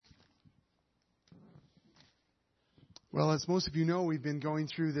Well, as most of you know, we've been going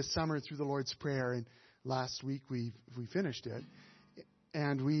through this summer through the Lord's Prayer, and last week we finished it,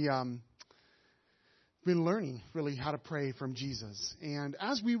 and we've been learning really how to pray from Jesus. And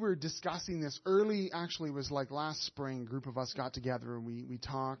as we were discussing this actually it was like last spring, a group of us got together and we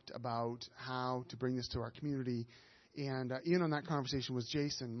talked about how to bring this to our community. And in on that conversation was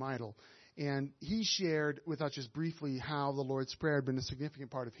Jason Meidel. And he shared with us just briefly how the Lord's Prayer had been a significant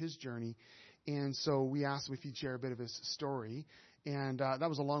part of his journey. And so we asked him if he'd share a bit of his story. And that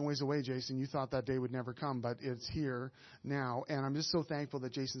was a long ways away, Jason. You thought that day would never come, but it's here now. And I'm just so thankful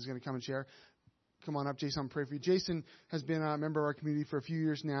that Jason's going to come and share. Come on up, Jason. I'm praying for you. Jason has been a member of our community for a few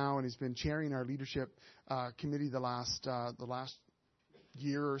years now, and he's been chairing our leadership committee the last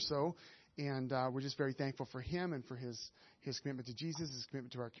year or so. And we're just very thankful for him and for his commitment to Jesus, his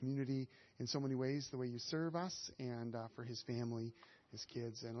commitment to our community in so many ways, the way you serve us, and for his family, his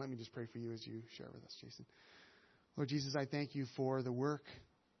kids. And let me just pray for you as you share with us, Jason. Lord Jesus, I thank you for the work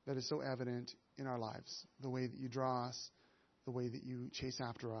that is so evident in our lives, the way that you draw us, the way that you chase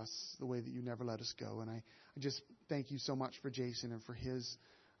after us, the way that you never let us go. And I just thank you so much for Jason and for his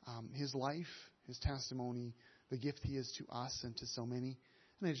life, his testimony, the gift he is to us and to so many.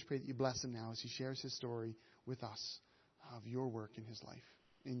 And I just pray that you bless him now as he shares his story with us of your work in his life.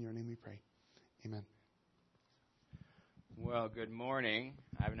 In your name we pray. Amen. Well, good morning.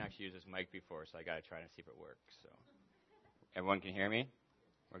 I haven't actually used this mic before, so I got to try to see if it works. So, everyone can hear me?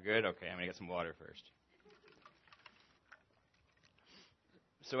 We're good? Okay, I'm going to get some water first.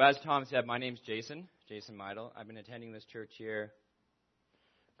 So as Tom said, my name's Jason Meidel. I've been attending this church here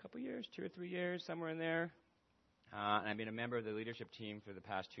a couple years, 2 or 3 years, somewhere in there. And I've been a member of the leadership team for the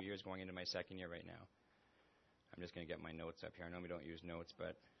past 2 years, going into my second year right now. I'm just going to get my notes up here. I know we don't use notes,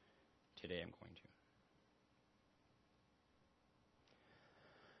 but today I'm going to.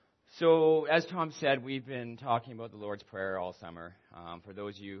 So, as Tom said, we've been talking about the Lord's Prayer all summer. For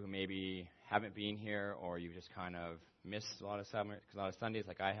those of you who maybe haven't been here or you just kind of missed a lot of Sundays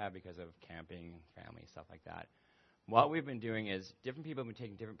like I have because of camping, family, stuff like that, what we've been doing is different people have been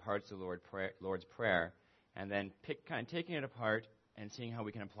taking different parts of the Lord's Prayer and then taking it apart and seeing how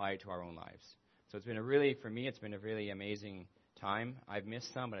we can apply it to our own lives. So for me, it's been a really amazing time. I've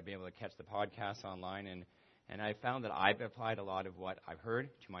missed some, but I've been able to catch the podcast online, and I found that I've applied a lot of what I've heard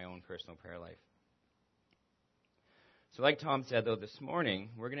to my own personal prayer life. So like Tom said, though, this morning,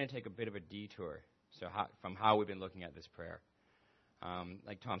 we're going to take a bit of a detour from how we've been looking at this prayer.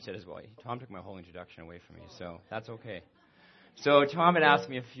 Like Tom said as well, Tom took my whole introduction away from me, so that's okay. So Tom had asked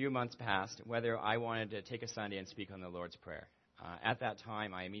me a few months past whether I wanted to take a Sunday and speak on the Lord's Prayer. At that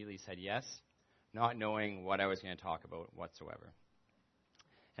time, I immediately said yes, not knowing what I was going to talk about whatsoever.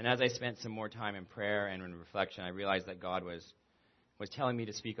 And as I spent some more time in prayer and in reflection, I realized that God was telling me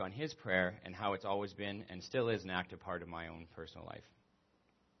to speak on his prayer and how it's always been and still is an active part of my own personal life.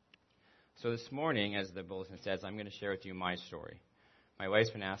 So this morning, as the bulletin says, I'm going to share with you my story. My wife's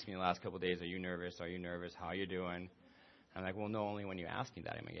been asking me the last couple of days, are you nervous? Are you nervous? How are you doing? I'm like, well, no, only when you ask me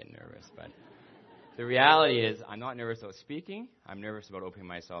that am I getting nervous. But the reality is I'm not nervous about speaking. I'm nervous about opening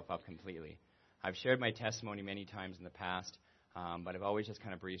myself up completely. I've shared my testimony many times in the past, but I've always just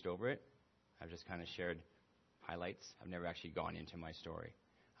kind of breezed over it. I've just kind of shared highlights. I've never actually gone into my story.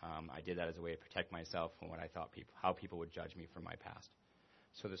 I did that as a way to protect myself from what I thought how people would judge me from my past.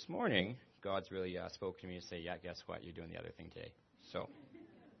 So this morning, God's really spoke to me to say, yeah, guess what? You're doing the other thing today. So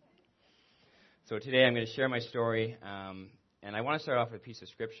today I'm going to share my story, and I want to start off with a piece of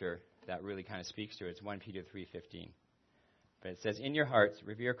scripture that really kind of speaks to it. It's 1 Peter 3:15. But it says, in your hearts,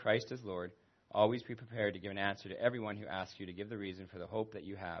 revere Christ as Lord. Always be prepared to give an answer to everyone who asks you to give the reason for the hope that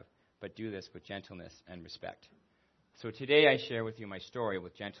you have, but do this with gentleness and respect. So today I share with you my story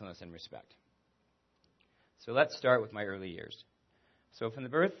with gentleness and respect. So let's start with my early years. So from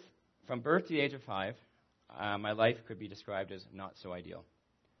birth to the age of 5, my life could be described as not so ideal.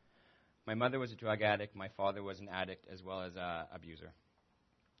 My mother was a drug addict. My father was an addict as well as an abuser.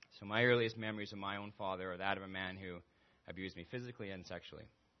 So my earliest memories of my own father are that of a man who abused me physically and sexually.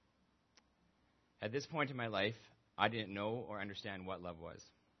 At this point in my life, I didn't know or understand what love was.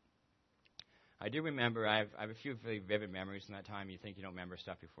 I do remember, I have a few really vivid memories from that time. You think you don't remember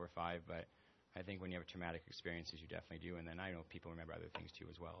stuff before 5, but I think when you have traumatic experiences, you definitely do. And then I know people remember other things too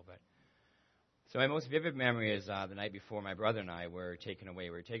as well. So my most vivid memory is the night before my brother and I were taken away.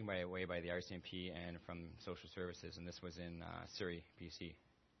 We were taken away by the RCMP and from social services, and this was in Surrey, BC.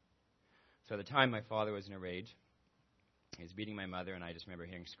 So at the time, my father was in a rage. He was beating my mother, and I just remember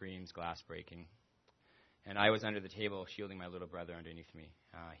hearing screams, glass breaking. And I was under the table shielding my little brother underneath me.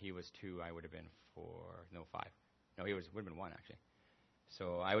 He was 2, I would have been 5. No, would have been 1, actually.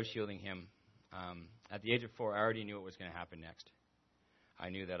 So I was shielding him, At the age of 4, I already knew what was going to happen next. I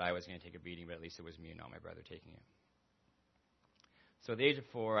knew that I was going to take a beating, but at least it was me and not my brother taking it. So at the age of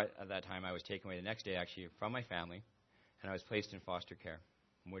 4, at that time, I was taken away the next day, actually, from my family, and I was placed in foster care,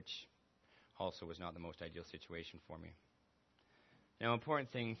 which also was not the most ideal situation for me. Now, an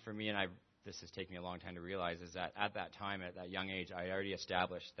important thing for me, and this has taken me a long time to realize, is that at that time, at that young age, I already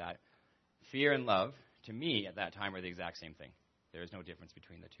established that fear and love, to me, at that time, are the exact same thing. There is no difference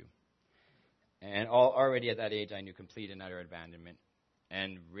between the two. And already at that age, I knew complete and utter abandonment,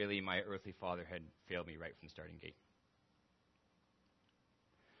 and really my earthly father had failed me right from the starting gate.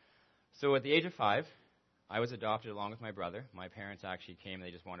 So at the age of 5, I was adopted along with my brother. My parents actually came,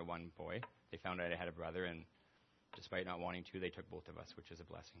 they just wanted one boy. They found out I had a brother, and despite not wanting to, they took both of us, which is a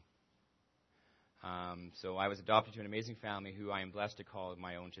blessing. So I was adopted to an amazing family who I am blessed to call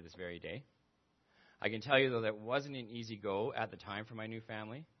my own to this very day. I can tell you, though, that it wasn't an easy go at the time for my new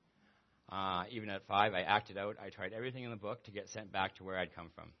family. Even at 5, I acted out. I tried everything in the book to get sent back to where I'd come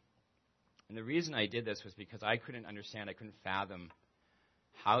from. And the reason I did this was because I couldn't understand, I couldn't fathom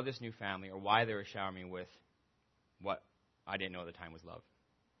how this new family, or why they were showering me with what I didn't know at the time was love.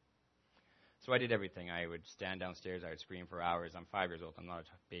 So I did everything. I would stand downstairs. I would scream for hours. I'm 5 years old. I'm not a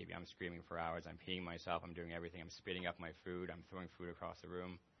baby. I'm screaming for hours. I'm peeing myself. I'm doing everything. I'm spitting up my food. I'm throwing food across the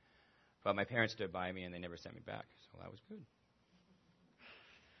room. But my parents stood by me, and they never sent me back. So that was good.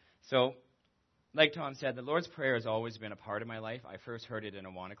 So, like Tom said, the Lord's Prayer has always been a part of my life. I first heard it in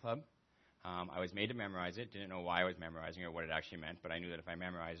Awana Club. I was made to memorize it. Didn't know why I was memorizing or what it actually meant, but I knew that if I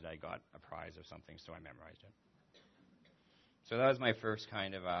memorized it, I got a prize or something, so I memorized it. So that was my first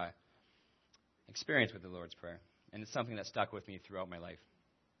kind of experience with the Lord's Prayer, and it's something that stuck with me throughout my life.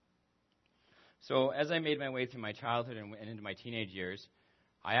 So as I made my way through my childhood and into my teenage years,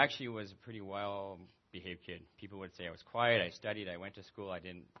 I actually was a pretty well-behaved kid. People would say I was quiet, I studied, I went to school, I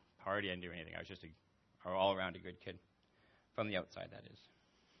didn't party, I didn't do anything. I was just all-around a good kid, from the outside, that is.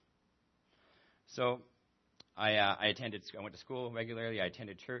 So I went to school regularly, I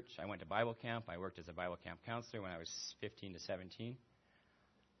attended church, I went to Bible camp, I worked as a Bible camp counselor when I was 15 to 17.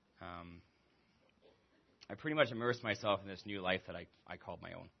 I pretty much immersed myself in this new life that I called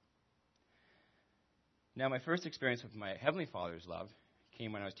my own. Now, my first experience with my Heavenly Father's love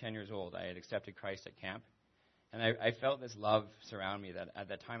came when I was 10 years old. I had accepted Christ at camp, and I felt this love surround me that at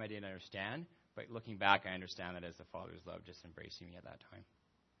that time I didn't understand, but looking back, I understand that as the Father's love just embracing me at that time.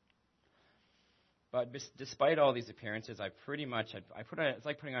 But despite all these appearances, it's like putting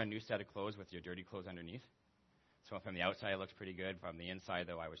on a new set of clothes with your dirty clothes underneath. So from the outside, it looks pretty good. From the inside,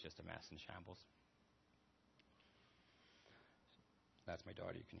 though, I was just a mess in shambles. That's my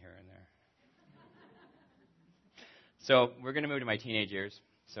daughter. You can hear her in there. So we're going to move to my teenage years.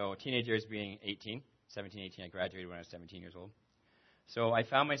 So teenage years being 17, 18. I graduated when I was 17 years old. So I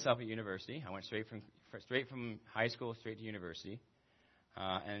found myself at university. I went straight from high school straight to university.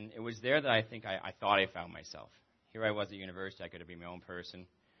 And it was there that I thought I found myself. Here I was at university. I could be my own person,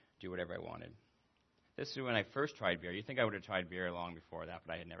 do whatever I wanted. This is when I first tried beer. You'd think I would have tried beer long before that,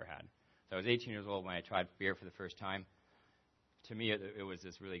 but I had never had. So I was 18 years old when I tried beer for the first time. To me, it was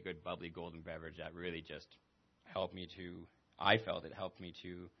this really good, bubbly, golden beverage that really just helped me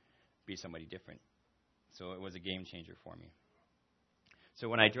to be somebody different. So it was a game changer for me. So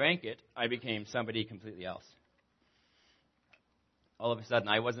when I drank it, I became somebody completely else. All of a sudden,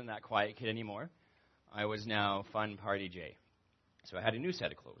 I wasn't that quiet kid anymore. I was now fun party Jay. So I had a new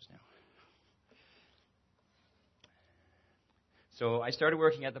set of clothes now. So I started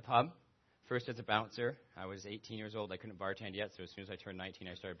working at the pub, first as a bouncer. I was 18 years old. I couldn't bartend yet, so as soon as I turned 19,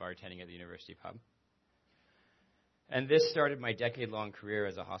 I started bartending at the university pub. And this started my decade-long career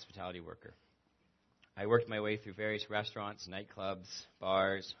as a hospitality worker. I worked my way through various restaurants, nightclubs,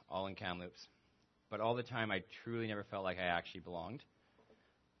 bars, all in Kamloops. But all the time, I truly never felt like I actually belonged.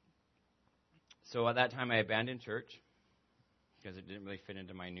 So at that time, I abandoned church because it didn't really fit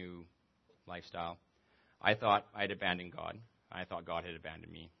into my new lifestyle. I thought I'd abandoned God. I thought God had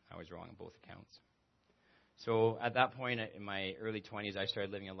abandoned me. I was wrong on both accounts. So at that point, in my early 20s, I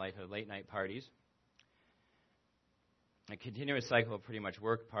started living a life of late-night parties. A continuous cycle of pretty much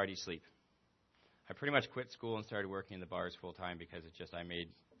work, party, sleep. I pretty much quit school and started working in the bars full-time because I made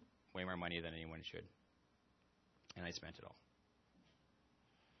way more money than anyone should. And I spent it all.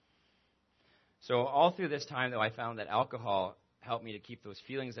 So all through this time, though, I found that alcohol helped me to keep those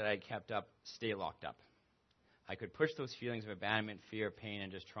feelings that I had kept up, stay locked up. I could push those feelings of abandonment, fear, pain,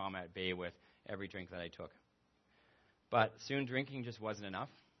 and just trauma at bay with every drink that I took. But soon drinking just wasn't enough.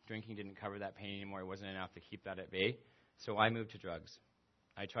 Drinking didn't cover that pain anymore. It wasn't enough to keep that at bay. So I moved to drugs.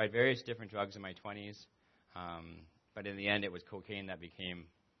 I tried various different drugs in my 20s, but in the end it was cocaine that became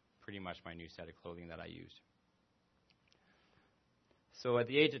pretty much my new set of clothing that I used. So at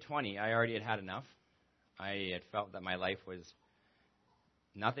the age of 20, I already had enough. I had felt that my life was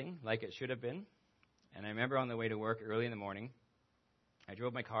nothing like it should have been. And I remember on the way to work early in the morning, I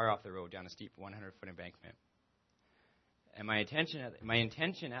drove my car off the road down a steep 100-foot embankment. And my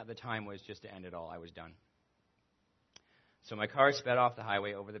intention at the time was just to end it all. I was done. So my car sped off the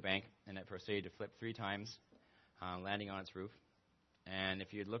highway over the bank, and it proceeded to flip 3 times, landing on its roof. And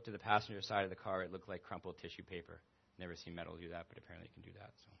if you had looked at the passenger side of the car, it looked like crumpled tissue paper. Never seen metal do that, but apparently it can do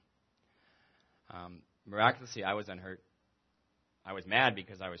that. So, miraculously, I was unhurt. I was mad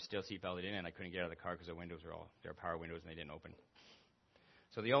because I was still seatbelted in, and I couldn't get out of the car because the windows were they were power windows, and they didn't open.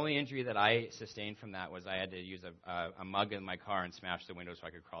 So the only injury that I sustained from that was I had to use a mug in my car and smash the window so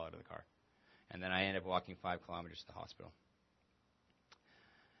I could crawl out of the car. And then I ended up walking 5 kilometers to the hospital.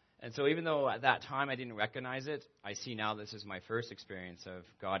 And so even though at that time I didn't recognize it, I see now this is my first experience of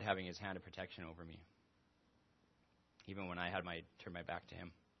God having his hand of protection over me, even when I had turned my back to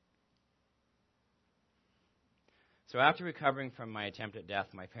him. So after recovering from my attempt at death,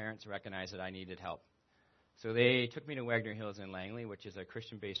 my parents recognized that I needed help. So they took me to Wagner Hills in Langley, which is a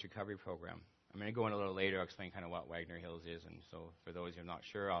Christian-based recovery program. I'm going to go in a little later. I'll explain kind of what Wagner Hills is. And so for those who are not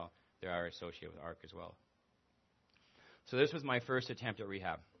sure, they are associated with ARC as well. So this was my first attempt at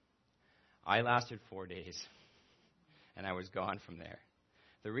rehab. I lasted 4 days, and I was gone from there.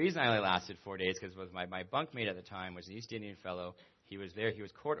 The reason I only lasted 4 days because my bunkmate at the time was an East Indian fellow. He was there. He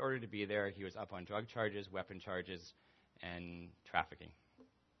was court-ordered to be there. He was up on drug charges, weapon charges, and trafficking.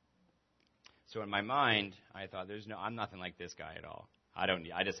 So in my mind, I thought, I'm nothing like this guy at all. I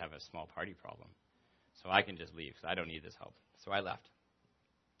just have a small party problem. So I can just leave. So I don't need this help. So I left.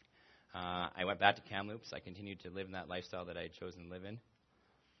 I went back to Kamloops. I continued to live in that lifestyle that I had chosen to live in.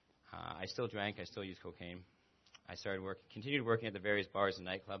 I still drank. I still used cocaine. I continued working at the various bars and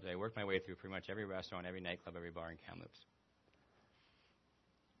nightclubs. I worked my way through pretty much every restaurant, every nightclub, every bar in Kamloops.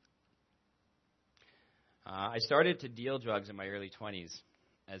 I started to deal drugs in my early 20s,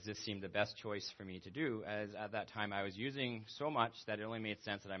 as this seemed the best choice for me to do, as at that time I was using so much that it only made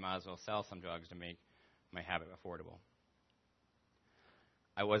sense that I might as well sell some drugs to make my habit affordable.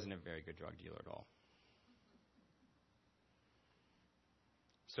 I wasn't a very good drug dealer at all.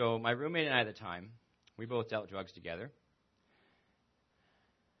 So my roommate and I at the time, we both dealt drugs together.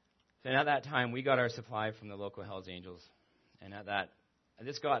 And at that time, we got our supply from the local Hells Angels. And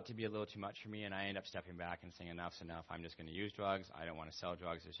this got to be a little too much for me, and I ended up stepping back and saying, enough's enough. I'm just going to use drugs. I don't want to sell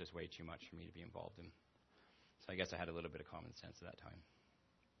drugs. It's just way too much for me to be involved in. So I guess I had a little bit of common sense at that time.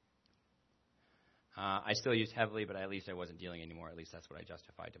 I still used heavily, but at least I wasn't dealing anymore. At least that's what I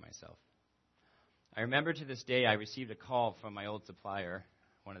justified to myself. I remember to this day I received a call from my old supplier,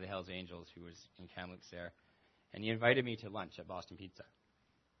 one of the Hells Angels who was in Kamloops there, and he invited me to lunch at Boston Pizza.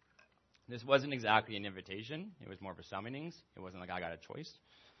 This wasn't exactly an invitation. It was more of a summonings. It wasn't like I got a choice.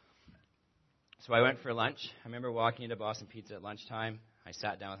 So I went for lunch. I remember walking into Boston Pizza at lunchtime. I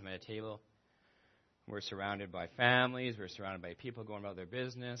sat down with him at a table. We're surrounded by families. We're surrounded by people going about their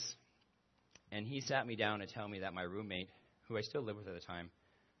business. And he sat me down to tell me that my roommate, who I still lived with at the time,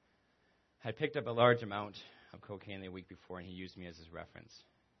 had picked up a large amount of cocaine the week before, and he used me as his reference.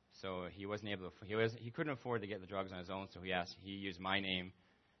 So he couldn't afford to get the drugs on his own, so he used my name,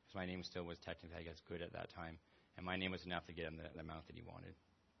 because my name still was technically, I guess, good at that time, and my name was enough to get him the amount that he wanted.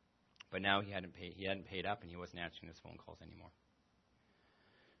 But now he hadn't paid up, and he wasn't answering his phone calls anymore.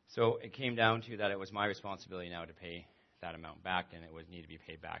 So it came down to that it was my responsibility now to pay that amount back, and it would need to be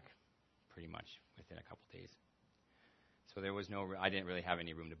paid back pretty much within a couple days. So there was I didn't really have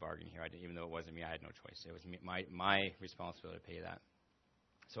any room to bargain here. Even though it wasn't me, I had no choice. It was my responsibility to pay that.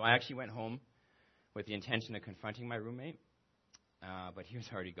 So I actually went home with the intention of confronting my roommate, but he was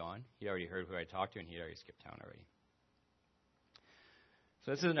already gone. He'd already heard who I talked to, and he'd already skipped town already.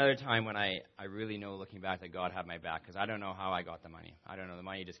 So this is another time when I really know, looking back, that God had my back, because I don't know how I got the money. I don't know. The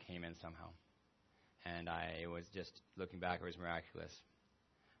money just came in somehow. And it was just, looking back, it was miraculous.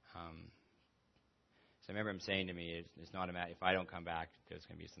 So I remember him saying to me, it's not a matter, if I don't come back, there's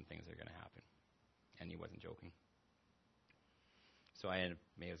going to be some things that are going to happen. And he wasn't joking. So I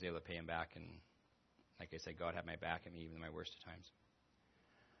was able to pay him back, and like I said, God had my back at me even in my worst of times.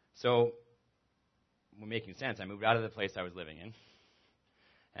 So, we're making sense. I moved out of the place I was living in.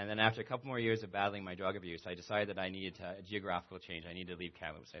 And then after a couple more years of battling my drug abuse, I decided that I needed a geographical change. I needed to leave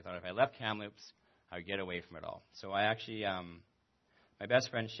Kamloops. I thought if I left Kamloops, I would get away from it all. So I actually, my best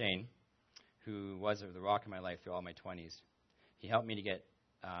friend Shane, who was the rock in my life through all my 20s, he helped me to get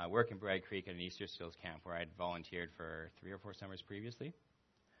work in Bragg Creek at an Easter Seals camp where I had volunteered for 3 or 4 summers previously.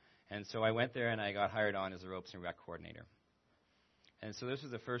 And so I went there and I got hired on as a ropes and rec coordinator. And so this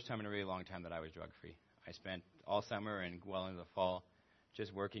was the first time in a really long time that I was drug-free. I spent all summer and well into the fall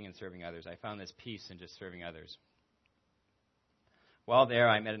just working and serving others. I found this peace in just serving others. While there,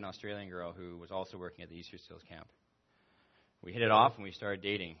 I met an Australian girl who was also working at the Easter Seals camp. We hit it off and we started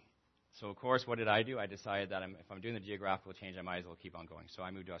dating. So, of course, what did I do? I decided that if I'm doing the geographical change, I might as well keep on going. So I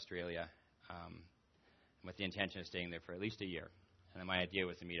moved to Australia with the intention of staying there for at least a year. And then my idea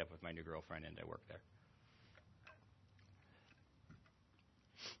was to meet up with my new girlfriend and to work there.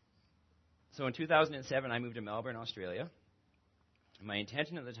 So in 2007, I moved to Melbourne, Australia. My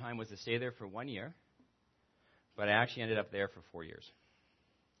intention at the time was to stay there for 1 year, but I actually ended up there for 4 years.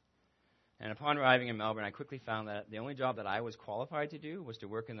 And upon arriving in Melbourne, I quickly found that the only job that I was qualified to do was to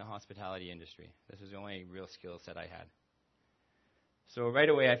work in the hospitality industry. This was the only real skill set I had. So right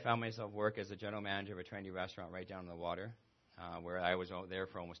away, I found myself work as a general manager of a trendy restaurant right down on the water, where I was out there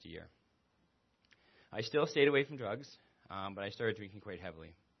for almost a year. I still stayed away from drugs, but I started drinking quite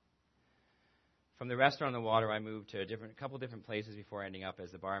heavily. From the restaurant on the water, I moved to a couple different places before ending up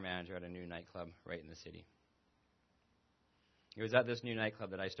as the bar manager at a new nightclub right in the city. It was at this new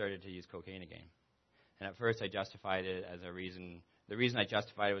nightclub that I started to use cocaine again. And at first, I justified it as a reason. The reason I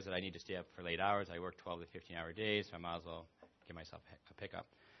justified it was that I need to stay up for late hours. I work 12 to 15-hour days, so I might as well give myself a pickup.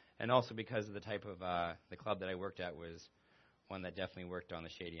 And also because of the type of the club that I worked at was one that definitely worked on the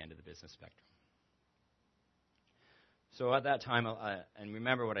shady end of the business spectrum. So at that time, and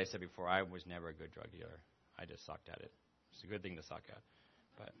remember what I said before, I was never a good drug dealer. I just sucked at it. It's a good thing to suck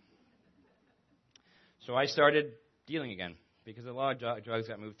at. So I started dealing again, because a lot of drugs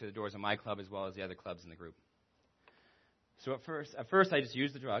got moved through the doors of my club as well as the other clubs in the group. So at first I just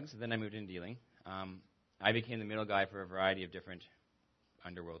used the drugs, then I moved into dealing. I became the middle guy for a variety of different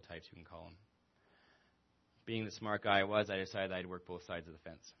underworld types, you can call them. Being the smart guy I was, I decided I'd work both sides of the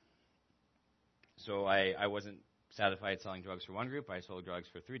fence. So I wasn't satisfied selling drugs for one group. I sold drugs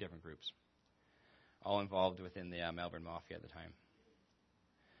for 3 different groups, all involved within the Melbourne Mafia at the time.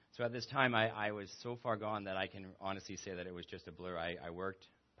 So at this time, I was so far gone that I can honestly say that it was just a blur. I worked,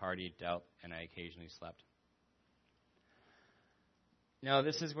 partied, dealt, and I occasionally slept. Now,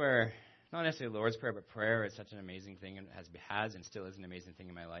 this is where, not necessarily the Lord's Prayer, but prayer is such an amazing thing and has and still is an amazing thing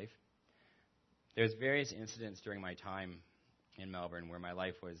in my life. There's various incidents during my time in Melbourne where my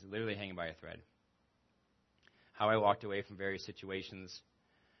life was literally hanging by a thread. How I walked away from various situations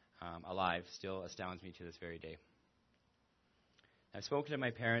alive still astounds me to this very day. I've spoken to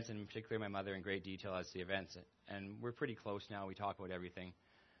my parents, and in particular my mother, in great detail as to the events, and we're pretty close now. We talk about everything,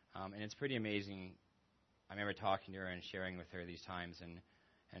 and it's pretty amazing. I remember talking to her and sharing with her these times,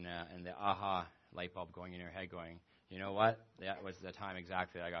 and the aha light bulb going in her head going, you know what? That was the time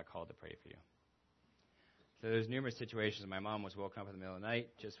exactly that I got called to pray for you. So there's numerous situations. My mom was woken up in the middle of the night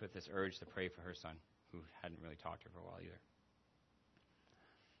just with this urge to pray for her son, who hadn't really talked to her for a while either.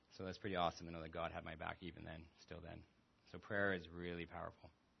 So that's pretty awesome to know that God had my back even then, still then. So prayer is really powerful.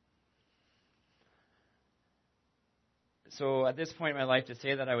 So at this point in my life, to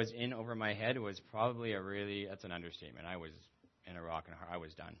say that I was in over my head was probably that's an understatement. I was in a rock and a hard, I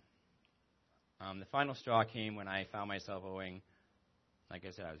was done. The final straw came when I found myself owing, like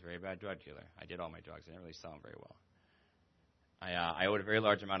I said, I was a very bad drug dealer. I did all my drugs. I didn't really sell them very well. I owed a very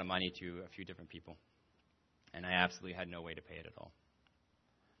large amount of money to a few different people, and I absolutely had no way to pay it at all.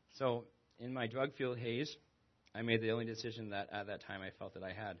 So in my drug-fueled haze, I made the only decision that at that time I felt that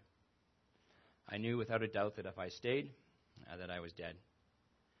I had. I knew without a doubt that if I stayed, that I was dead.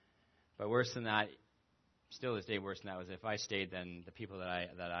 But worse than that, still this day worse than that, was if I stayed, then the people that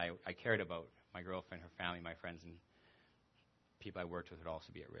I cared about, my girlfriend, her family, my friends, and people I worked with would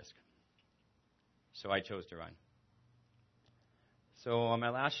also be at risk. So I chose to run. So on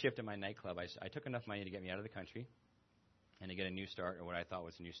my last shift at my nightclub, I took enough money to get me out of the country and to get a new start, or what I thought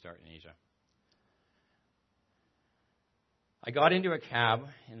was a new start in Asia. I got into a cab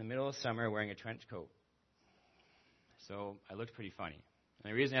in the middle of summer wearing a trench coat. So I looked pretty funny.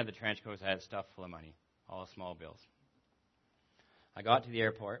 And the reason I had the trench coat is I had stuff full of money, all small bills. I got to the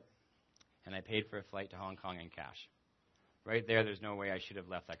airport, and I paid for a flight to Hong Kong in cash. Right there's no way I should have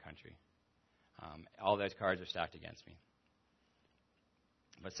left that country. All those cards are stacked against me.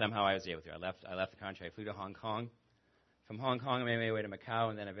 But somehow I was able to. I left the country. I flew to Hong Kong. From Hong Kong, I made my way to Macau,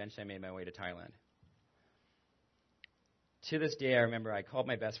 and then eventually I made my way to Thailand. To this day, I remember I called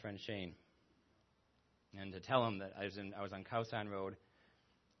my best friend Shane, and to tell him that I was on Khao San Road,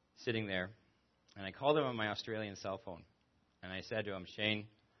 sitting there, and I called him on my Australian cell phone, and I said to him, Shane,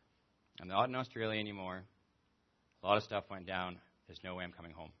 I'm not in Australia anymore. A lot of stuff went down. There's no way I'm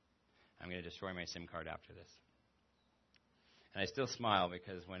coming home. I'm going to destroy my SIM card after this. And I still smile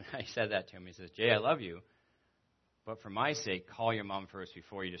because when I said that to him, he says, Jay, I love you, But for my sake, call your mom first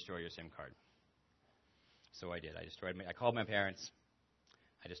before you destroy your SIM card. So I did. I called my parents.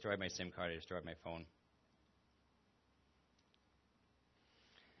 I destroyed my SIM card. I destroyed my phone.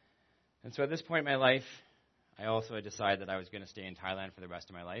 And so at this point in my life, I also decided that I was going to stay in Thailand for the rest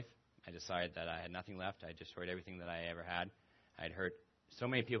of my life. I decided that I had nothing left. I destroyed everything that I ever had. I had hurt so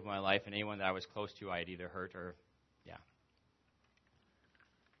many people in my life, and anyone that I was close to, I had either hurt or, yeah.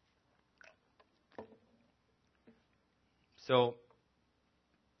 So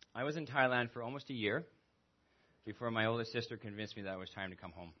I was in Thailand for almost a year before my oldest sister convinced me that it was time to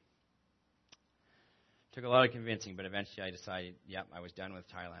come home. Took a lot of convincing, but eventually I decided, yep, I was done with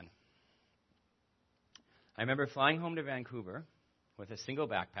Thailand. I remember flying home to Vancouver with a single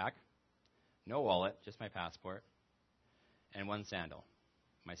backpack, no wallet, just my passport, and one sandal.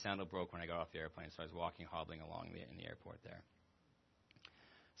 My sandal broke when I got off the airplane, so I was walking, hobbling along in the airport there.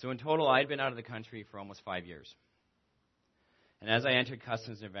 So in total, I had been out of the country for almost 5 years. And as I entered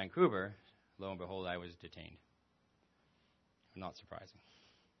customs in Vancouver, lo and behold, I was detained. Not surprising.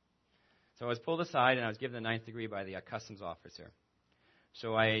 So I was pulled aside, and I was given the 9th degree by the customs officer.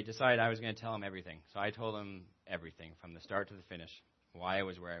 So I decided I was going to tell him everything. So I told him everything, from the start to the finish, why I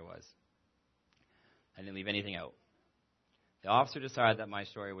was where I was. I didn't leave anything out. The officer decided that my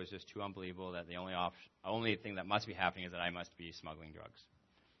story was just too unbelievable, that the only thing that must be happening is that I must be smuggling drugs.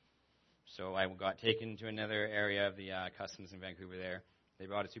 So I got taken to another area of the customs in Vancouver there. They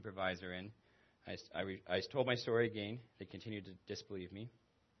brought a supervisor in. I told my story again. They continued to disbelieve me.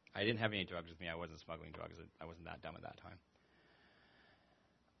 I didn't have any drugs with me. I wasn't smuggling drugs. I wasn't that dumb at that time.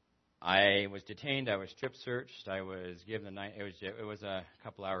 I was detained. I was strip searched. I was given the night. It was a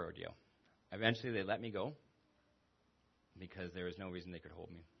couple-hour ordeal. Eventually, they let me go because there was no reason they could hold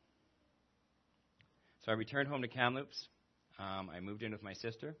me. So I returned home to Kamloops. I moved in with my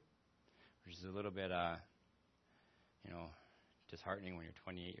sister, which is a little bit, disheartening when you're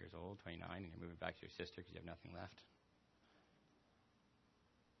 28 years old, 29, and you're moving back to your sister because you have nothing left.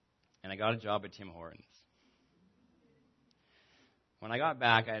 And I got a job at Tim Hortons. When I got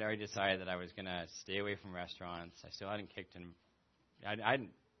back, I had already decided that I was going to stay away from restaurants. I still hadn't kicked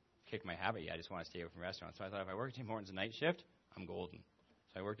my habit yet. I just want to stay away from restaurants. So I thought if I work at Tim Hortons a night shift, I'm golden.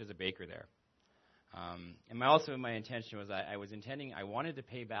 So I worked as a baker there. And my intention was I wanted to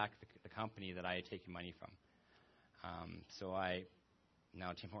pay back the company that I had taken money from.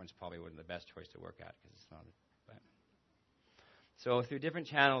 Now Tim Hortons probably wasn't the best choice to work at because it's not. So through different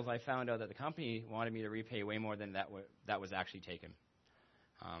channels, I found out that the company wanted me to repay way more than that was actually taken.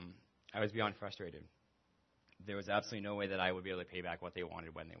 I was beyond frustrated. There was absolutely no way that I would be able to pay back what they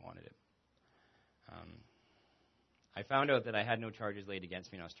wanted when they wanted it. I found out that I had no charges laid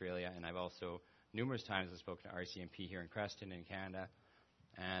against me in Australia, and I've also numerous times spoken to RCMP here in Creston in Canada,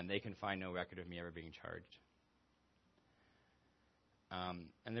 and they can find no record of me ever being charged.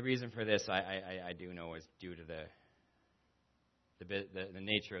 And the reason for this, I do know, is due to the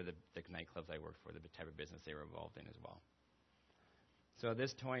nature of the nightclubs I worked for, the type of business they were involved in as well. So at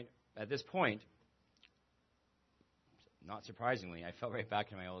this point, not surprisingly, I fell right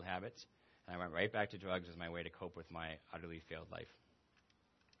back into my old habits, and I went right back to drugs as my way to cope with my utterly failed life.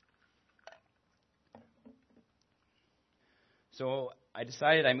 So I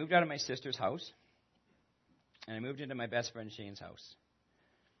decided I moved out of my sister's house, and I moved into my best friend Shane's house.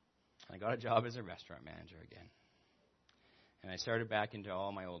 I got a job as a restaurant manager again. And I started back into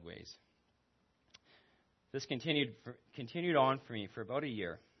all my old ways. This continued on for me for about a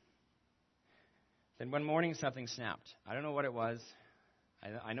year. Then one morning something snapped. I don't know what it was.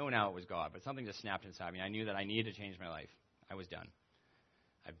 I know now it was God, but something just snapped inside me. I knew that I needed to change my life. I was done.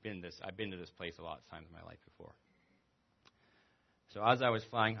 I've been to this place a lot of times in my life before. So as I was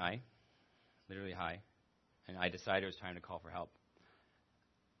flying high, literally high, and I decided it was time to call for help,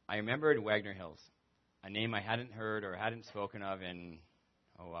 I remembered Wagner Hills, a name I hadn't heard or hadn't spoken of in,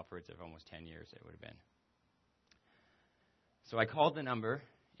 upwards of almost 10 years it would have been. So I called the number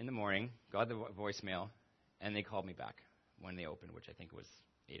in the morning, got the voicemail, and they called me back when they opened, which I think was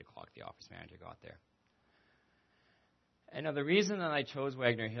 8 o'clock. The office manager got there. And now the reason that I chose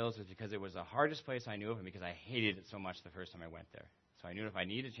Wagner Hills was because it was the hardest place I knew of, and because I hated it so much the first time I went there. So I knew if I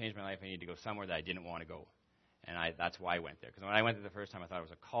needed to change my life, I needed to go somewhere that I didn't want to go. And that's why I went there. Because when I went there the first time, I thought it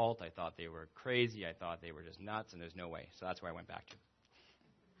was a cult. I thought they were crazy. I thought they were just nuts, and there's no way. So that's where I went back to.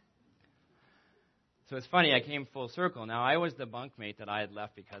 So it's funny, I came full circle. Now, I was the bunkmate that I had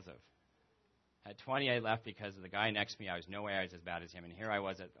left because of. At 20, I left because of the guy next to me. I was no way I was as bad as him. And here I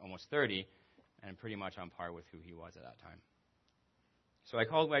was at almost 30, and pretty much on par with who he was at that time. So I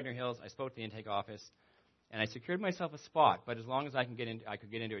called Wagner Hills. I spoke to the intake office, and I secured myself a spot. But as long as I could get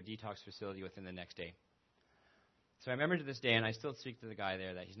into a detox facility within the next day. So I remember to this day, and I still speak to the guy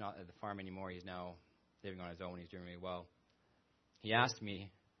there, that he's not at the farm anymore. He's now living on his own. He's doing really well. He asked me,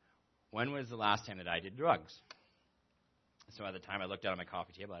 when was the last time that I did drugs? So at the time, I looked out on my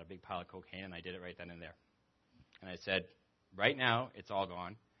coffee table, I had a big pile of cocaine, and I did it right then and there. And I said, right now, it's all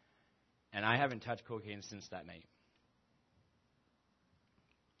gone. And I haven't touched cocaine since that night.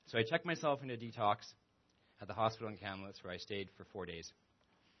 So I checked myself into detox at the hospital in Kamloops, where I stayed for 4 days.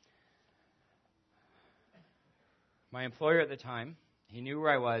 My employer at the time, he knew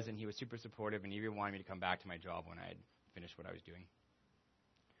where I was, and he was super supportive, and he even wanted me to come back to my job when I had finished what I was doing.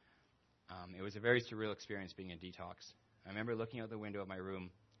 It was a very surreal experience being in detox. I remember looking out the window of my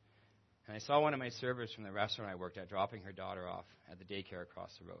room, and I saw one of my servers from the restaurant I worked at dropping her daughter off at the daycare across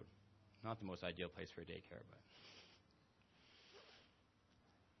the road. Not the most ideal place for a daycare, but...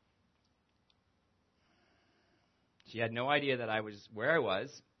 She had no idea that I was where I was.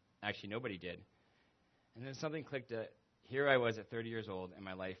 Actually, nobody did. And then something clicked that here I was at 30 years old, and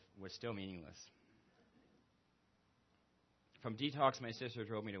my life was still meaningless. From detox, my sister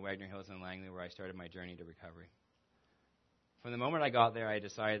drove me to Wagner Hills in Langley, where I started my journey to recovery. From the moment I got there, I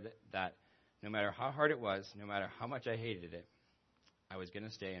decided that no matter how hard it was, no matter how much I hated it, I was going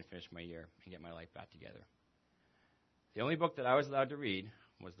to stay and finish my year and get my life back together. The only book that I was allowed to read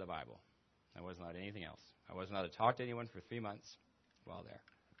was the Bible. I wasn't allowed anything else. I wasn't allowed to talk to anyone for 3 months while there.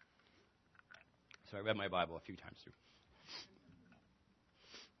 So I read my Bible a few times through.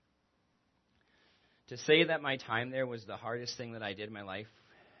 To say that my time there was the hardest thing that I did in my life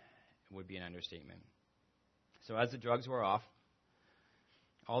would be an understatement. So as the drugs wore off,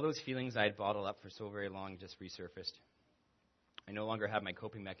 all those feelings I had bottled up for so very long just resurfaced. I no longer had my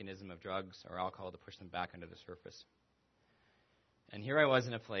coping mechanism of drugs or alcohol to push them back under the surface. And here I was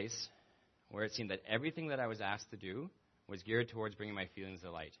in a place where it seemed that everything that I was asked to do was geared towards bringing my feelings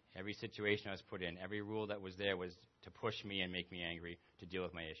to light. Every situation I was put in, every rule that was there was to push me and make me angry to deal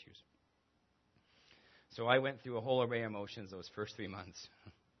with my issues. So I went through a whole array of emotions those first 3 months.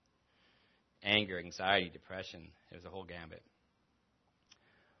 Anger, anxiety, depression. It was a whole gambit.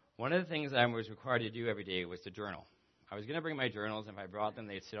 One of the things I was required to do every day was to journal. I was going to bring my journals, and if I brought them,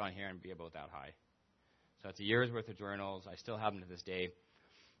 they'd sit on here and be about that high. So that's a year's worth of journals. I still have them to this day.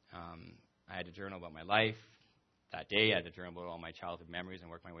 I had to journal about my life. That day, I had to journal about all my childhood memories and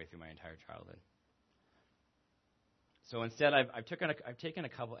work my way through my entire childhood. So instead, I've taken a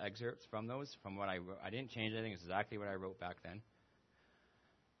couple excerpts from those, from what I wrote. I didn't change anything. It's exactly what I wrote back then.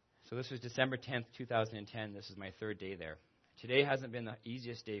 So this was December 10th, 2010. This is my 3rd day there. Today hasn't been the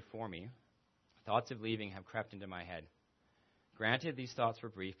easiest day for me. Thoughts of leaving have crept into my head. Granted, these thoughts were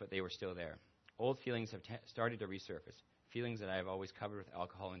brief, but they were still there. Old feelings have started to resurface, feelings that I have always covered with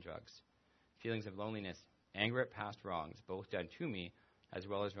alcohol and drugs. Feelings of loneliness, anger at past wrongs, both done to me, as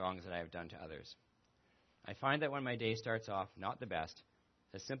well as wrongs that I have done to others. I find that when my day starts off not the best,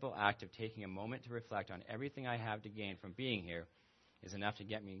 the simple act of taking a moment to reflect on everything I have to gain from being here is enough to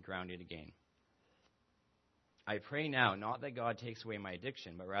get me grounded again. I pray now not that God takes away my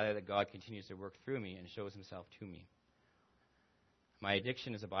addiction, but rather that God continues to work through me and shows himself to me. My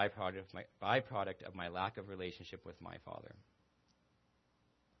addiction is a byproduct of my lack of relationship with my Father.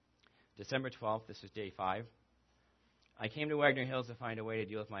 December 12th, this is day 5. I came to Wagner Hills to find a way to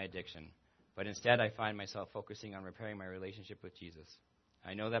deal with my addiction, but instead I find myself focusing on repairing my relationship with Jesus.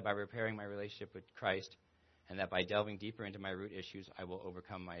 I know that by repairing my relationship with Christ, and that by delving deeper into my root issues, I will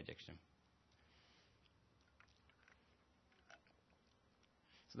overcome my addiction.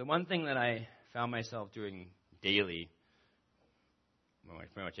 So the one thing that I found myself doing daily,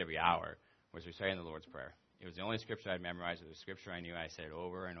 pretty much every hour, was reciting the Lord's Prayer. It was the only scripture I'd memorized. It was a scripture I knew. I said it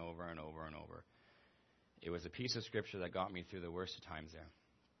over and over and over and over. It was a piece of scripture that got me through the worst of times there.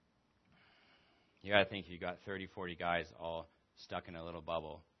 You got to think, you got 30, 40 guys all stuck in a little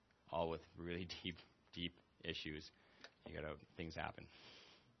bubble, all with really deep issues. Things happen.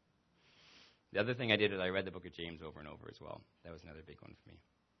 The other thing I did is I read the book of James over and over as well. That was another big one for me.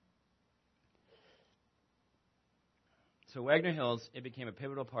 So Wagner Hills, it became a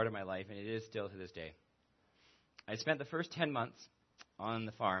pivotal part of my life, and it is still to this day. I spent the first 10 months on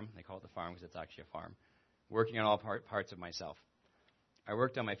the farm. They call it the farm because it's actually a farm, working on all parts of myself. I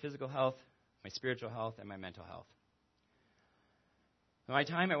worked on my physical health, my spiritual health, and my mental health. My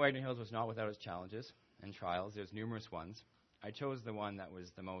time at Wagner Hills was not without its challenges and trials. There's numerous ones. I chose the one that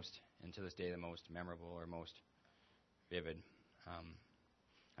was the most, and to this day, the most memorable or most vivid.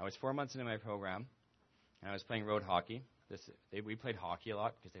 I was 4 months into my program, and I was playing road hockey. We played hockey a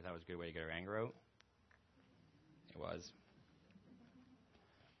lot because they thought it was a good way to get our anger out. It was.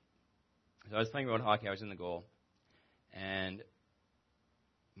 So I was playing road hockey. I was in the goal, and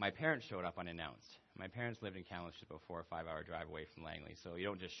my parents showed up unannounced. My parents lived in Kamloops, just about 4 or 5 hour drive away from Langley, so you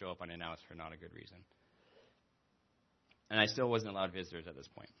don't just show up unannounced for not a good reason. And I still wasn't allowed visitors at this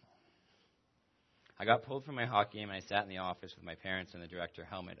point. I got pulled from my hockey game, and I sat in the office with my parents and the director,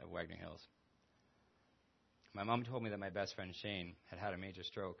 Helmut, of Wagner Hills. My mom told me that my best friend, Shane, had had a major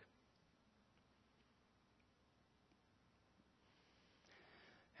stroke.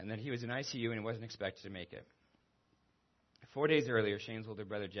 And that he was in ICU and he wasn't expected to make it. 4 days earlier, Shane's older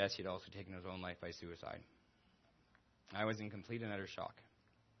brother, Jesse, had also taken his own life by suicide. I was in complete and utter shock.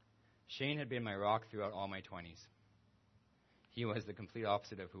 Shane had been my rock throughout all my 20s. He was the complete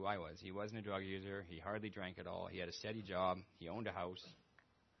opposite of who I was. He wasn't a drug user. He hardly drank at all. He had a steady job. He owned a house.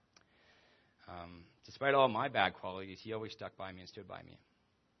 Despite all my bad qualities, he always stuck by me and stood by me.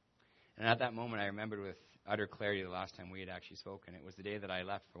 And at that moment, I remembered with utter clarity the last time we had actually spoken. It was the day that I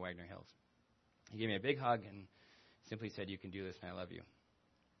left for Wagner Hills. He gave me a big hug and simply said, "You can do this, and I love you."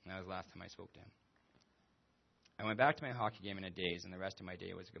 And that was the last time I spoke to him. I went back to my hockey game in a daze, and the rest of my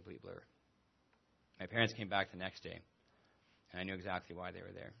day was a complete blur. My parents came back the next day, and I knew exactly why they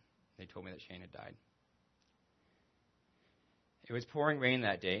were there. They told me that Shane had died. It was pouring rain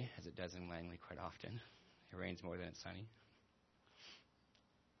that day, as it does in Langley quite often. It rains more than it's sunny.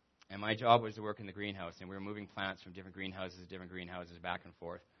 And my job was to work in the greenhouse, and we were moving plants from different greenhouses back and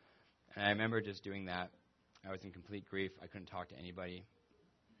forth. And I remember just doing that. I was in complete grief. I couldn't talk to anybody.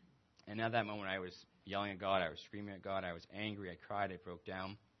 And at that moment, I was yelling at God. I was screaming at God. I was angry. I cried. I broke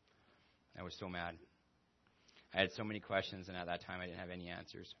down. I was so mad. I had so many questions, and at that time, I didn't have any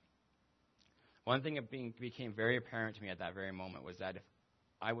answers. One thing that became very apparent to me at that very moment was that if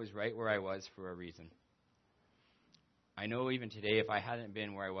I was right where I was for a reason. I know even today, if I hadn't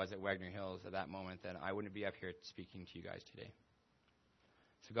been where I was at Wagner Hills at that moment, then I wouldn't be up here speaking to you guys today.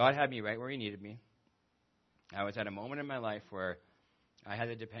 So God had me right where he needed me. I was at a moment in my life where I had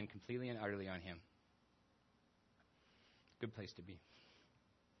to depend completely and utterly on him. Good place to be.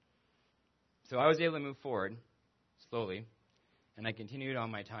 So I was able to move forward slowly, and I continued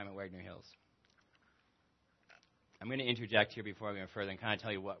on my time at Wagner Hills. I'm going to interject here before I go further and kind of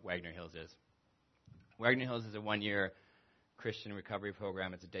tell you what Wagner Hills is. Wagner Hills is a one-year Christian recovery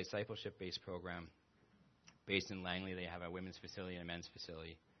program. It's a discipleship-based program based in Langley. They have a women's facility and a men's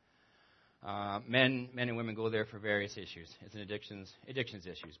facility. Men and women go there for various issues. It's an addictions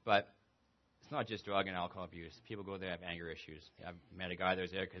issues, but it's not just drug and alcohol abuse. People go there to have anger issues. I've met a guy that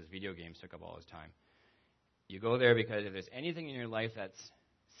was there because video games took up all his time. You go there because if there's anything in your life that's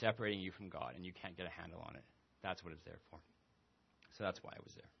separating you from God and you can't get a handle on it, that's what it's there for. So that's why I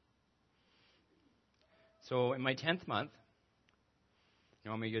was there. So in my 10th month,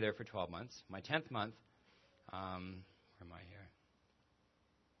 normally you're there for 12 months. My 10th month, where am I here?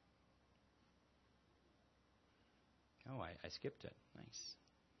 Oh, I skipped it. Nice.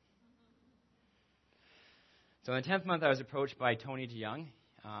 So in the 10th month, I was approached by Tony DeYoung.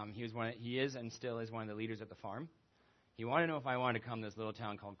 He is and still is one of the leaders at the farm. He wanted to know if I wanted to come to this little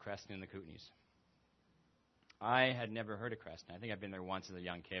town called Creston in the Kootenays. I had never heard of Creston. I think I'd been there once as a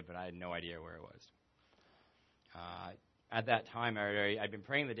young kid, but I had no idea where it was. At that time, I'd been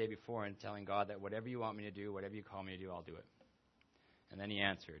praying the day before and telling God that whatever you want me to do, whatever you call me to do, I'll do it. And then he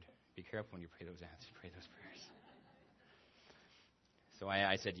answered. Be careful when you pray those prayers. So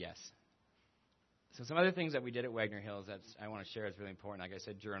I said yes. So some other things that we did at Wagner Hills that I want to share is really important. Like I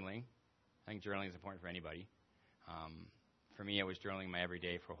said, journaling. I think journaling is important for anybody. For me, it was journaling my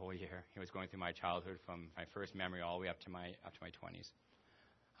everyday for a whole year. It was going through my childhood from my first memory all the way up to my 20s.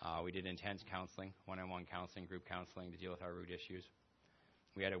 We did intense counseling, one-on-one counseling, group counseling to deal with our root issues.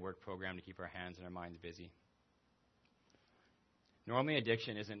 We had a work program to keep our hands and our minds busy. Normally,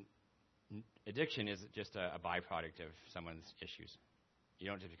 addiction is just a byproduct of someone's issues. You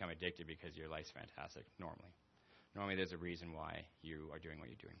don't just become addicted because your life's fantastic, normally. Normally, there's a reason why you are doing what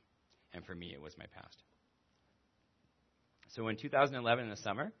you're doing. And for me, it was my past. So in 2011, in the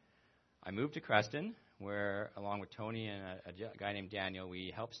summer, I moved to Creston, where, along with Tony and a guy named Daniel,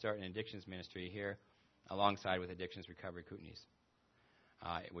 we helped start an addictions ministry here alongside with Addictions Recovery Kootenays,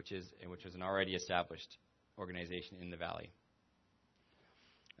 which was an already established organization in the valley.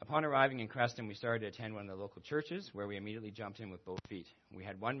 Upon arriving in Creston, we started to attend one of the local churches, where we immediately jumped in with both feet. We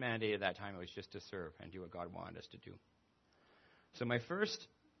had one mandate at that time. It was just to serve and do what God wanted us to do. So my first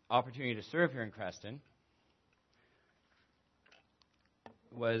opportunity to serve here in Creston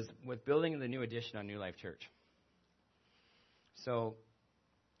was with building the new addition on New Life Church. So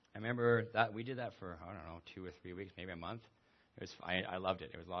I remember that we did that for, 2 or 3 weeks, maybe a month. I loved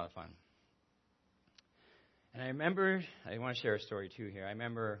it. It was a lot of fun. And I remember, I want to share a story too here. I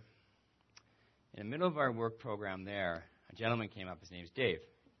remember in the middle of our work program there, a gentleman came up. His name's Dave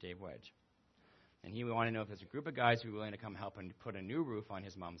Wedge. And he wanted to know if there's a group of guys who were willing to come help and put a new roof on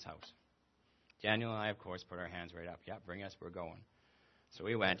his mom's house. Daniel and I, of course, put our hands right up. Yeah, bring us, we're going. So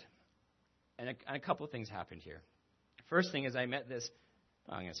we went. And a couple of things happened here. First thing is I met this,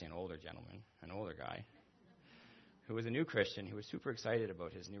 I'm going to say an older gentleman, an older guy, who was a new Christian, who was super excited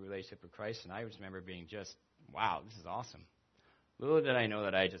about his new relationship with Christ. And I just remember being just, wow, this is awesome. Little did I know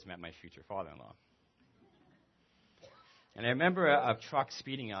that I just met my future father-in-law. And I remember a truck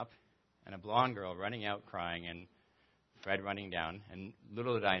speeding up and a blonde girl running out crying and Fred running down. And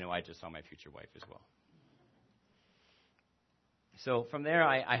little did I know I just saw my future wife as well. So from there,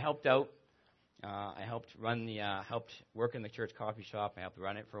 I helped out. I helped work in the church coffee shop. I helped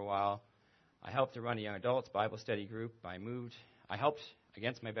run it for a while. I helped to run a young adults Bible study group. I helped,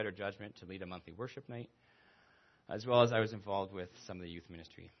 against my better judgment, to lead a monthly worship night, as well as I was involved with some of the youth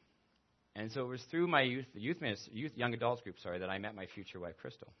ministry. And so it was through my young adults group, that I met my future wife,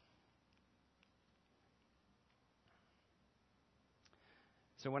 Crystal.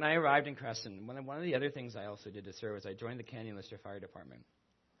 So when I arrived in Crescent, one of the other things I also did to serve was I joined the Canyon Lister Fire Department,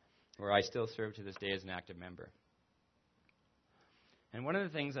 where I still serve to this day as an active member. And one of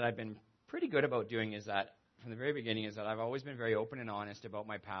the things that I've been pretty good about doing is that, from the very beginning, is that I've always been very open and honest about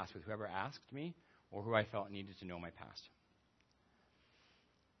my past with whoever asked me or who I felt needed to know my past.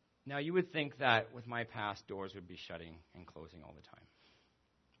 Now, you would think that with my past, doors would be shutting and closing all the time.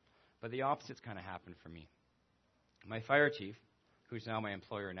 But the opposite's kind of happened for me. My fire chief, who's now my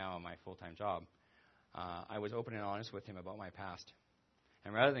employer now in my full-time job, I was open and honest with him about my past.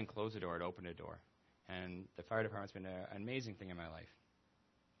 And rather than close the door, it opened a door. And the fire department's been an amazing thing in my life.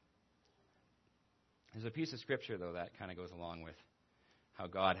 There's a piece of scripture, though, that kind of goes along with how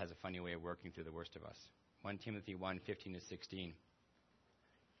God has a funny way of working through the worst of us. 1 Timothy 1:15-16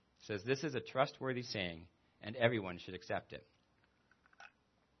 says, "This is a trustworthy saying, and everyone should accept it.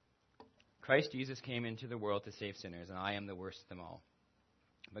 Christ Jesus came into the world to save sinners, and I am the worst of them all.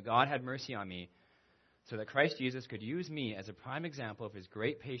 But God had mercy on me, so that Christ Jesus could use me as a prime example of his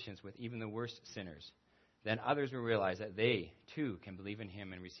great patience with even the worst sinners. Then others will realize that they, too, can believe in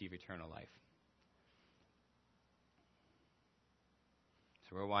him and receive eternal life."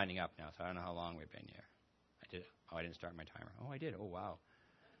 So we're winding up now, so I don't know how long we've been here. I didn't start my timer. Oh, I did. Oh, wow.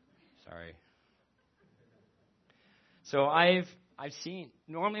 Sorry. So I've seen,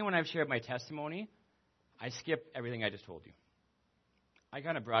 normally when I've shared my testimony, I skip everything I just told you. I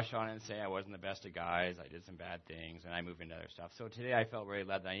kind of brush on it and say I wasn't the best of guys, I did some bad things, and I move into other stuff. So today I felt very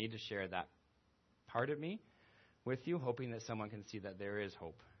led that I need to share that part of me with you, hoping that someone can see that there is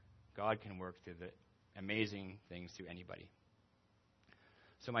hope. God can work through the amazing things through anybody.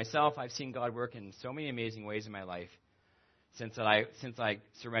 So myself, I've seen God work in so many amazing ways in my life since I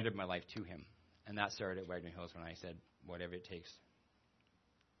surrendered my life to him. And that started at Wagner Hills when I said, whatever it takes.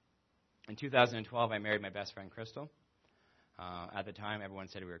 In 2012, I married my best friend, Crystal. At the time, everyone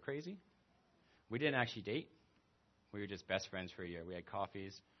said we were crazy. We didn't actually date. We were just best friends for a year. We had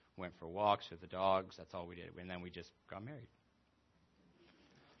coffees, went for walks with the dogs. That's all we did. And then we just got married.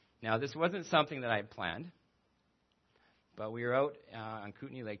 Now, this wasn't something that I had planned. But we were out on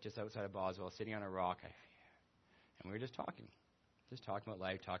Kootenay Lake, just outside of Boswell, sitting on a rock, and we were just talking about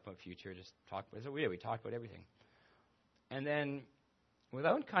life, talking about future, that's what we did. We talked about everything. And then,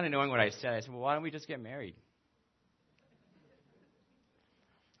 without kind of knowing what I said, well, why don't we just get married?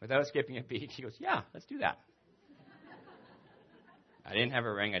 Without skipping a beat, he goes, yeah, let's do that. I didn't have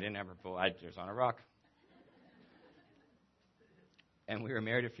a ring, I didn't have a bow, I was on a rock. And we were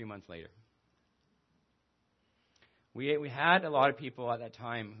married a few months later. We had a lot of people at that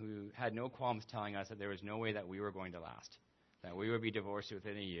time who had no qualms telling us that there was no way that we were going to last, that we would be divorced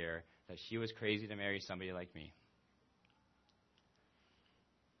within a year, that she was crazy to marry somebody like me.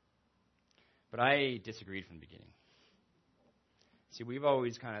 But I disagreed from the beginning. See, we've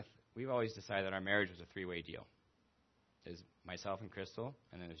always decided that our marriage was a three-way deal. There's myself and Crystal,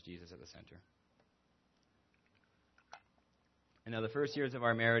 and then there's Jesus at the center. And now the first years of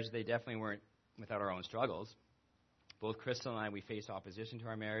our marriage, they definitely weren't without our own struggles. Both Crystal and I, we faced opposition to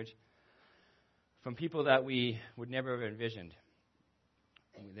our marriage from people that we would never have envisioned.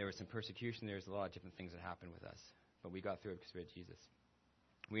 There was some persecution. There was a lot of different things that happened with us. But we got through it because we had Jesus.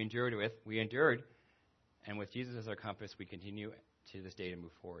 We endured, and with Jesus as our compass, we continue to this day to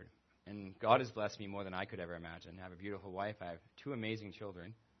move forward. And God has blessed me more than I could ever imagine. I have a beautiful wife. I have 2 amazing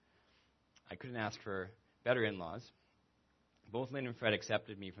children. I couldn't ask for better in-laws. Both Lynn and Fred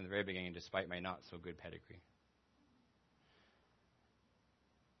accepted me from the very beginning, despite my not-so-good pedigree.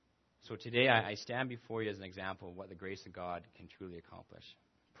 So today I stand before you as an example of what the grace of God can truly accomplish.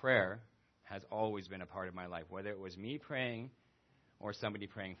 Prayer has always been a part of my life, whether it was me praying or somebody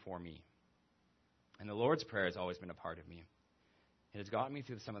praying for me. And the Lord's Prayer has always been a part of me. It has gotten me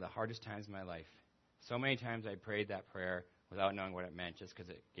through some of the hardest times in my life. So many times I prayed that prayer without knowing what it meant, just because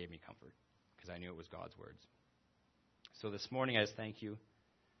it gave me comfort, because I knew it was God's words. So this morning I just thank you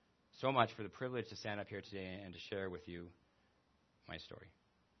so much for the privilege to stand up here today and to share with you my story.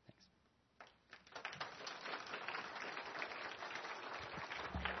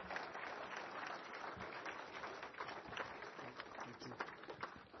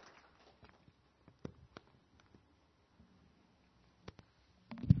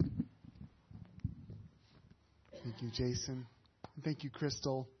 Thank you, Jason. And thank you,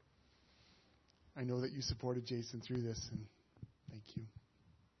 Crystal. I know that you supported Jason through this, and thank you.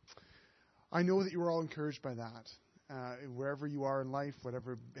 I know that you were all encouraged by that. Wherever you are in life,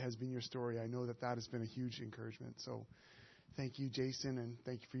 whatever has been your story, I know that that has been a huge encouragement. So thank you, Jason, and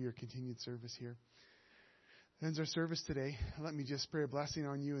thank you for your continued service here. That ends our service today. Let me just pray a blessing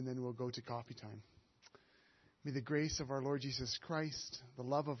on you, and then we'll go to coffee time. May the grace of our Lord Jesus Christ, the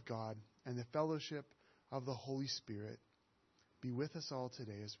love of God, and the fellowship of the Holy Spirit be with us all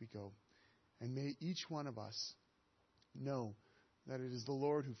today as we go. And may each one of us know that it is the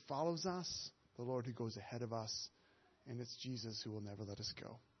Lord who follows us, the Lord who goes ahead of us, and it's Jesus who will never let us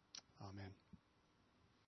go. Amen.